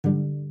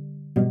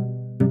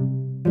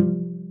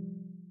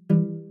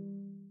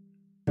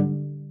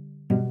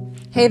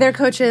Hey there,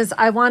 coaches.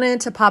 I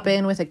wanted to pop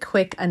in with a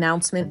quick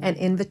announcement and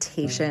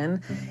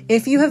invitation.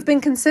 If you have been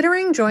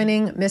considering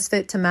joining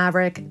Misfit to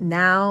Maverick,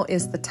 now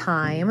is the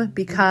time,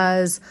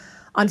 because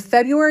on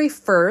February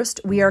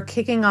 1st, we are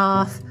kicking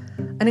off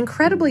an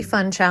incredibly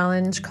fun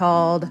challenge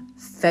called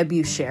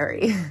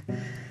FebuShary.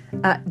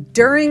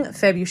 During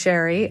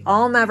FebuShary,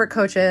 all Maverick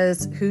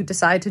coaches who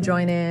decide to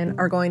join in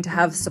are going to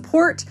have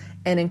support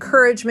and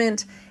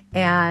encouragement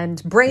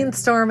and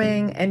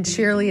brainstorming and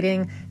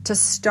cheerleading to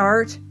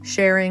start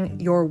sharing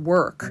your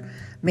work.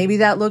 Maybe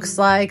that looks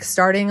like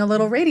starting a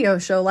little radio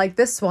show like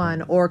this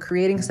one, or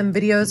creating some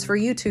videos for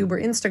YouTube or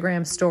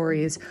Instagram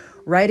stories,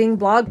 writing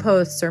blog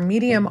posts or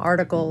Medium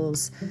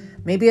articles.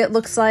 Maybe it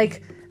looks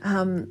like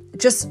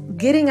just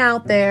getting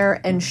out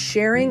there and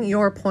sharing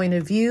your point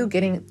of view,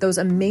 getting those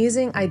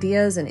amazing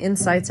ideas and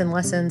insights and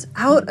lessons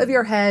out of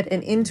your head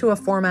and into a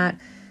format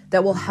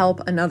that will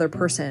help another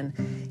person.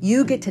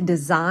 You get to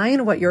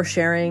design what your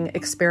sharing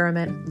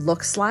experiment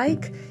looks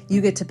like. You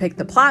get to pick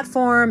the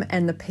platform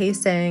and the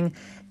pacing.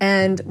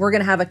 And we're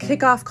going to have a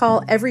kickoff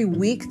call every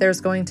week.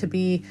 There's going to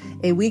be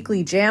a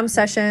weekly jam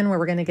session where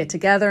we're going to get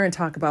together and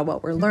talk about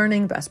what we're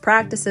learning, best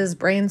practices,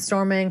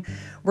 brainstorming.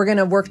 We're going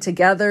to work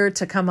together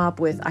to come up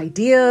with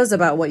ideas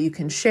about what you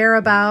can share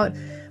about,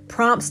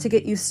 prompts to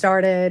get you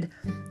started.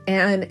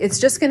 And it's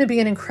just going to be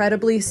an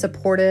incredibly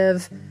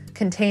supportive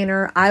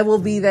container. I will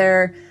be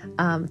there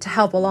to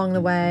help along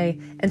the way.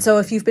 And so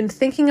if you've been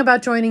thinking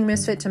about joining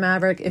Misfit to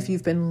Maverick, if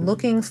you've been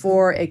looking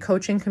for a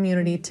coaching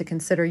community to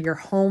consider your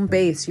home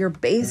base, your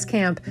base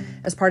camp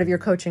as part of your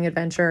coaching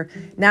adventure,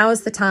 now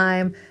is the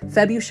time.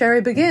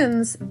 FebuShary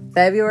begins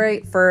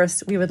February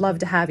 1st. We would love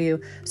to have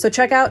you. So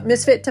check out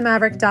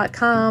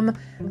misfittomaverick.com.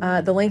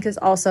 The link is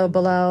also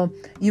below.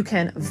 You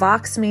can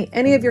Vox me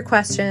any of your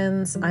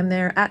questions. I'm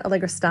there at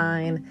Allegra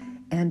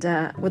Stein. And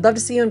would love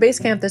to see you in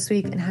Basecamp this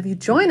week and have you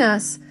join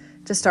us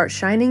to start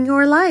shining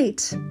your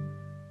light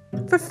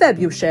for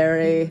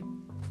FebuShary.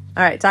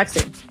 All right, talk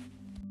soon.